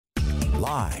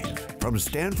Live from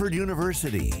Stanford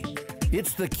University,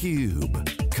 it's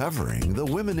theCUBE, covering the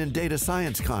Women in Data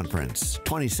Science Conference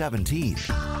 2017.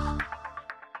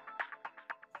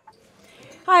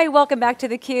 Hi, welcome back to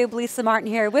theCUBE. Lisa Martin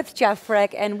here with Jeff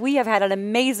Frick, and we have had an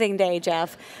amazing day,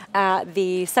 Jeff, at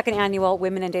the second annual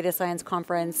Women in Data Science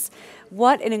Conference.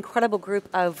 What an incredible group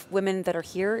of women that are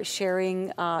here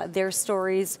sharing their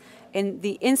stories, and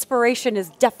the inspiration is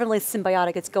definitely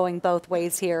symbiotic. It's going both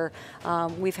ways here.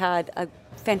 We've had a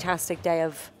fantastic day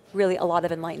of really a lot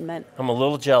of enlightenment. I'm a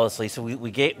little jealous, Lisa.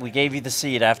 We gave you the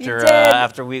seat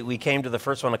after we came to the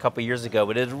first one a couple years ago,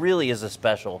 but it really is it's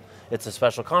a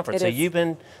special conference. So you've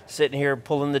been sitting here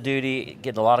pulling the duty,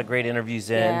 getting a lot of great interviews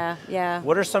in. Yeah.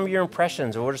 What are some of your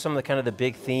impressions, or what are some of the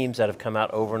big themes that have come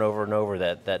out over and over and over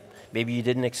that maybe you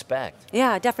didn't expect?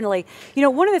 Yeah, definitely. You know,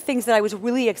 one of the things that I was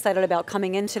really excited about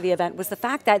coming into the event was the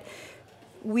fact that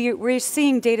we're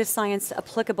seeing data science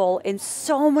applicable in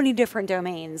so many different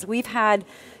domains. We've had,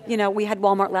 we had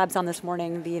Walmart Labs on this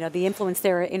morning, the influence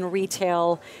there in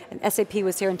retail, and SAP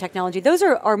was here in technology. Those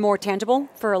are more tangible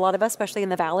for a lot of us, especially in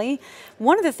the Valley.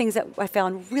 One of the things that I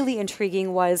found really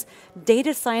intriguing was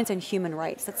data science and human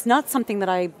rights. That's not something that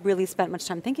I really spent much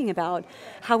time thinking about,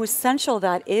 how essential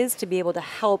that is to be able to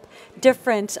help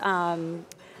different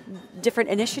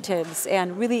initiatives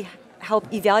and really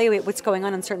help evaluate what's going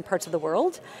on in certain parts of the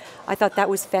world. I thought that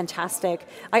was fantastic.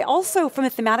 I also, from a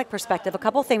thematic perspective, a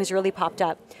couple things really popped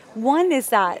up. One is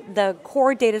that the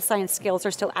core data science skills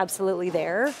are still absolutely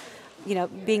there.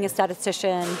 Being a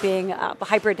statistician, being a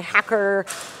hybrid hacker,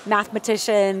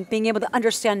 mathematician, being able to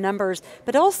understand numbers,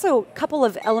 but also a couple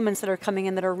of elements that are coming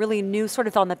in that are really new, sort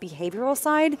of on the behavioral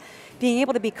side, being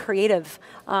able to be creative,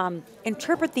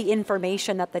 interpret the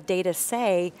information that the data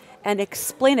say, and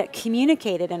explain it,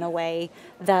 communicate it in a way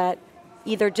that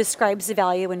either describes the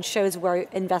value and shows where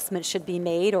investment should be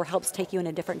made or helps take you in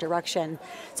a different direction.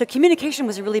 So communication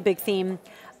was a really big theme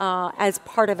as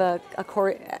part of a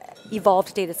core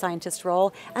evolved data scientist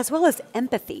role, as well as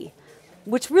empathy,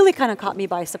 which really kind of caught me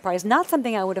by surprise. Not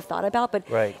something I would have thought about, but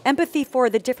empathy for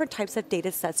the different types of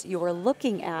data sets you were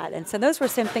looking at. And so those were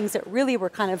some things that really were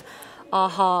kind of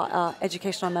aha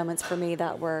educational moments for me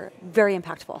that were very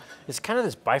impactful. It's kind of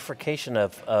this bifurcation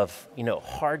of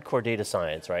hardcore data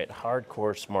science, right?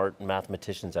 Hardcore smart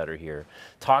mathematicians that are here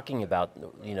talking about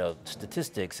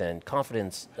statistics and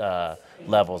confidence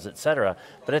levels, et cetera.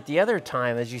 But at the other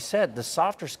time, as you said, the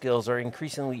softer skills are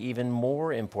increasingly even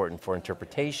more important for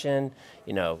interpretation,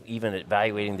 even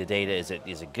evaluating the data. Is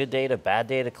it good data, bad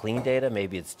data, clean data?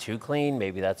 Maybe it's too clean,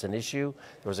 maybe that's an issue.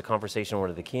 There was a conversation in one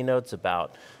of the keynotes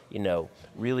about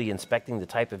really inspecting the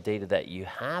type of data that you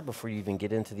have before you even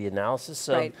get into the analysis.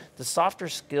 So the softer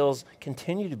skills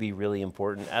continue to be really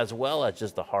important, as well as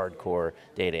just the hardcore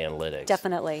data analytics.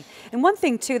 Definitely. And one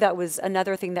thing too, that was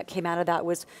another thing that came out of that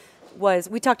was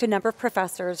we talked to a number of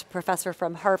professors, professor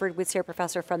from Harvard was here,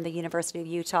 professor from the University of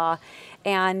Utah,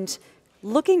 and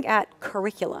looking at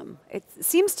curriculum. It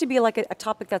seems to be like a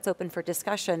topic that's open for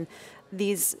discussion.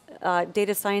 These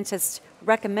data scientists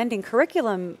recommending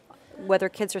curriculum, whether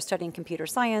kids are studying computer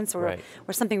science or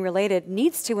something related,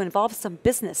 needs to involve some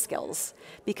business skills.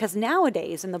 Because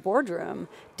nowadays in the boardroom,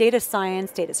 data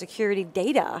science, data security,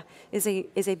 data is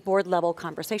a board level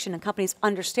conversation, and companies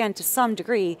understand to some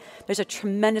degree there's a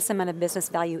tremendous amount of business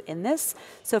value in this.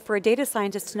 So for a data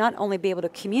scientist to not only be able to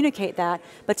communicate that,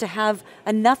 but to have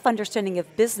enough understanding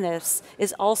of business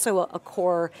is also a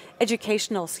core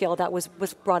educational skill that was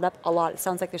brought up a lot. It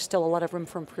sounds like there's still a lot of room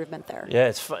for improvement there.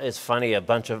 Yeah, it's funny, a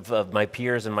bunch of my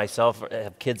peers and myself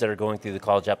have kids that are going through the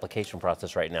college application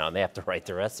process right now, and they have to write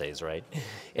their essays, right?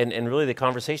 And really the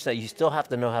conversation that you still have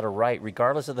to know how to write,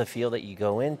 regardless of the field that you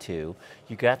go into,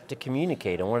 you got to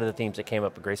communicate. And one of the themes that came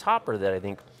up at Grace Hopper that I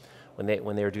think when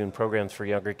they were doing programs for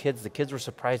younger kids, the kids were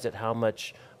surprised at how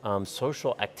much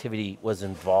social activity was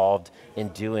involved in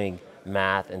doing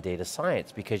math and data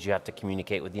science, because you have to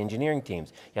communicate with the engineering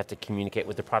teams, you have to communicate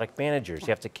with the product managers, you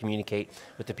have to communicate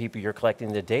with the people you're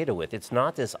collecting the data with. It's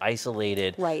not this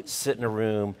isolated, sit in a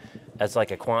room as like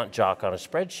a quant jock on a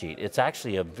spreadsheet. It's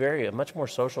actually a much more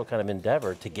social kind of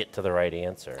endeavor to get to the right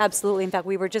answer. Absolutely. In fact,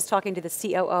 we were just talking to the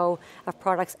COO of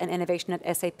products and innovation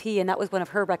at SAP, and that was one of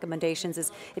her recommendations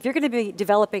is, if you're going to be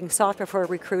developing software for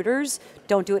recruiters,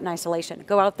 don't do it in isolation.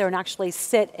 Go out there and actually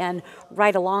sit and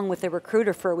ride along with the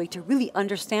recruiter for a week to really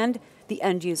understand the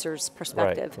end user's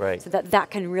perspective. So that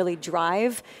can really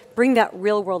bring that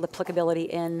real world applicability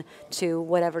in to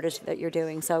whatever it is that you're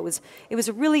doing. So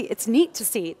it's neat to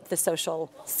see the social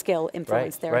skill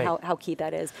influence there, and how key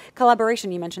that is.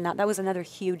 Collaboration, you mentioned that was another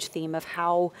huge theme of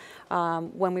how,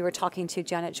 when we were talking to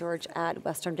Janet George at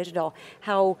Western Digital,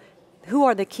 how who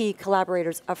are the key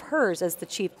collaborators of hers as the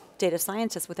chief data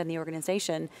scientist within the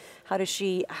organization? How does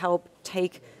she help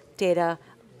take data,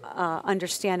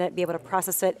 understand it, be able to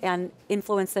process it, and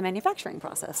influence the manufacturing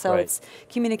process? So it's,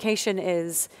 communication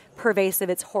is pervasive,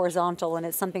 it's horizontal, and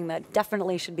it's something that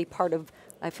definitely should be part of,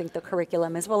 I think, the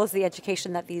curriculum, as well as the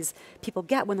education that these people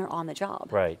get when they're on the job.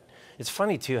 Right. It's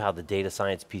funny too how the data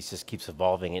science piece just keeps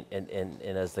evolving, and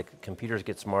as the computers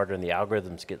get smarter and the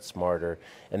algorithms get smarter,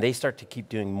 and they start to keep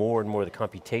doing more and more of the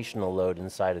computational load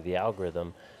inside of the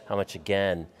algorithm, how much,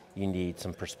 again, you need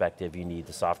some perspective, you need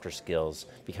the softer skills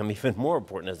become even more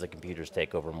important as the computers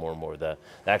take over more and more, the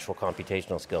actual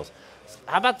computational skills.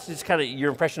 How about just kind of your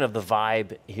impression of the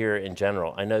vibe here in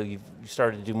general? I know you've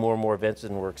started to do more and more events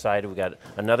and we're excited. We got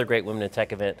another great Women in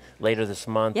Tech event later this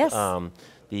month. Yes.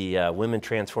 The Women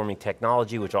Transforming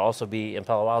Technology, which will also be in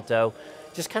Palo Alto.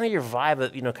 Just kind of your vibe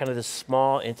of, kind of this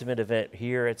small, intimate event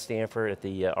here at Stanford at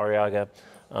the Arriaga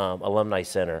Alumni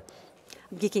Center.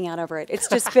 I'm geeking out over it. It's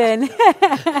just been,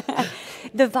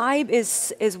 the vibe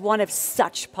is one of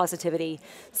such positivity,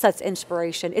 such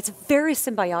inspiration. It's very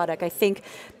symbiotic. I think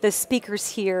the speakers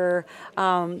here,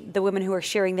 the women who are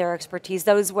sharing their expertise,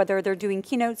 those whether they're doing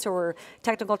keynotes or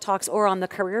technical talks or on the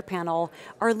career panel,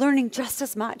 are learning just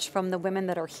as much from the women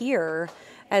that are here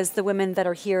as the women that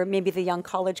are here, maybe the young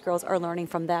college girls are learning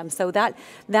from them. So that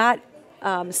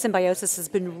symbiosis has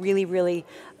been really, really,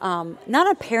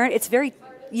 not apparent, it's very,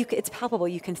 it's palpable,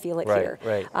 you can feel it here.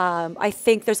 Right. I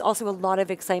think there's also a lot of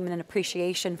excitement and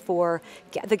appreciation for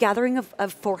the gathering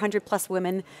of 400 plus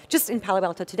women just in Palo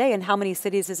Alto today, and how many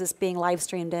cities is this being live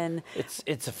streamed in?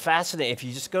 It's a fascinating, if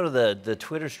you just go to the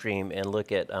Twitter stream and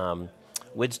look at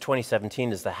WIDS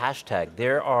 2017 is the hashtag,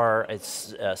 there are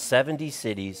 70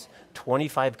 cities,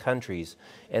 25 countries,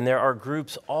 and there are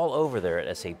groups all over there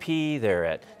at SAP, they're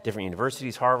at different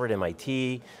universities, Harvard,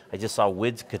 MIT. I just saw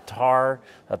WIDS Qatar,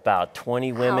 about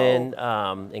 20 women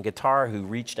in Qatar who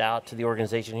reached out to the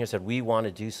organization here, said we want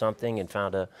to do something, and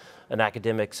found an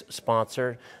academic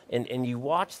sponsor. And you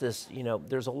watch this,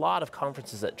 there's a lot of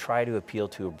conferences that try to appeal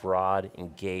to a broad,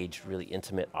 engaged, really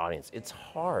intimate audience. It's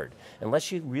hard.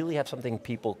 Unless you really have something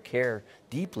people care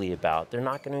deeply about, they're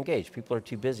not going to engage. People are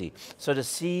too busy. So to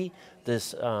see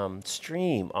this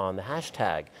stream on the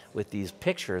hashtag with these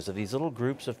pictures of these little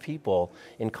groups of people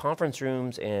in conference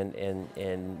rooms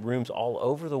and rooms all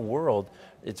over the world,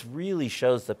 it really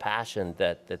shows the passion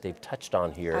that they've touched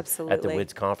on here at the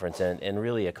WIDS conference, and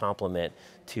really a compliment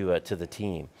to the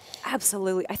team.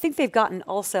 Absolutely. I think they've gotten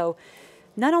also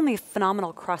not only a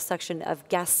phenomenal cross-section of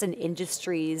guests and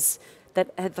industries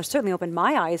that have certainly opened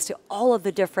my eyes to all of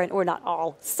the different, or not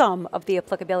all, some of the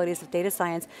applicabilities of data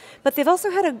science, but they've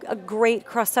also had a great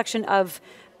cross-section of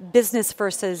business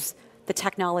versus the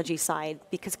technology side,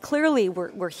 because clearly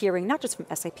we're hearing, not just from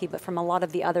SAP, but from a lot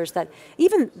of the others, that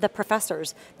even the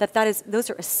professors, those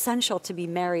are essential to be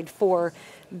married for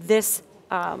this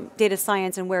data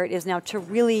science and where it is now to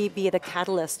really be the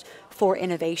catalyst for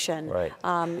innovation. Right.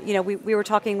 We were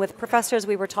talking with professors,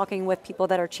 we were talking with people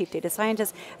that are chief data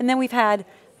scientists, and then we've had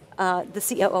the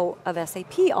COO of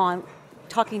SAP on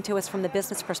talking to us from the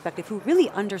business perspective, who really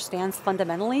understands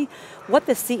fundamentally what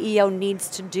the CEO needs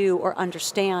to do or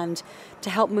understand to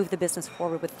help move the business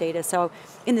forward with data. So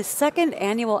in the second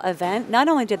annual event, not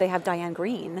only did they have Diane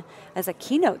Green as a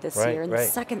keynote this year, in the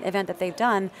second event that they've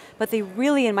done, but they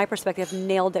really, in my perspective,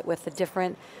 nailed it with the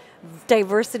different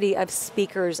diversity of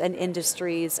speakers and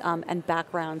industries and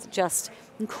backgrounds, just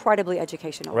incredibly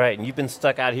educational. Right, and you've been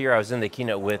stuck out here. I was in the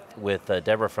keynote with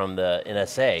Deborah from the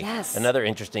NSA. Yes. Another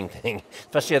interesting thing,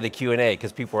 especially at the Q&A,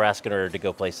 because people were asking her to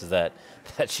go places that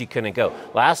she couldn't go.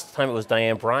 Last time it was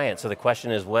Diane Bryant, so the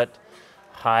question is, what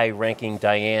high-ranking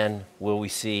Diane will we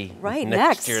see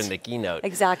next year in the keynote?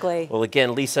 Exactly. Well,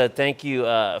 again, Lisa, thank you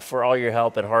for all your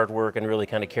help and hard work and really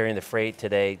kind of carrying the freight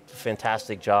today.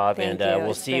 Fantastic job, Thank and you.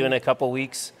 we'll see you in a couple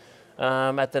weeks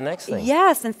at the next thing.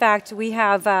 Yes, in fact, we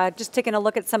have just taken a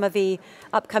look at some of the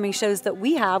upcoming shows that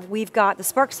we have. We've got the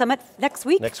Spark Summit next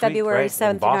week, February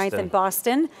 7th through 9th in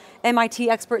Boston. MIT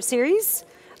Expert Series,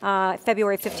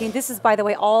 February 15th. This is, by the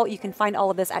way, you can find all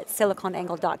of this at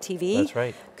SiliconANGLE.tv. That's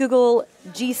right. Google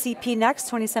GCP Next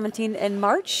 2017 in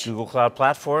March. Google Cloud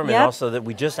Platform, and also that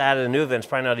we just added a new event, it's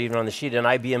probably not even on the sheet, an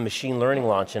IBM Machine Learning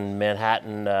launch in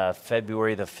Manhattan,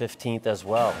 February the 15th as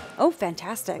well. Oh,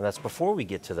 fantastic. And that's before we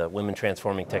get to the Women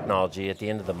Transforming Technology at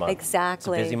the end of the month.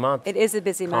 Exactly. It's a busy month. It is a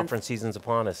busy month. Conference season's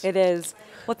upon us. It is.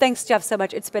 Well, thanks, Jeff, so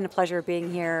much. It's been a pleasure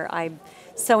being here. I'm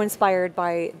so inspired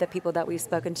by the people that we've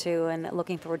spoken to, and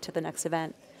looking forward to the next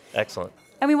event. Excellent.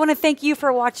 And we want to thank you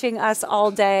for watching us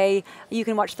all day. You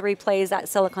can watch the replays at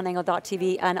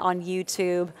siliconangle.tv and on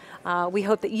YouTube. We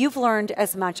hope that you've learned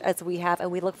as much as we have,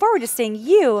 and we look forward to seeing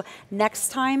you next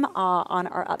time on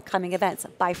our upcoming events.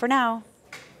 Bye for now.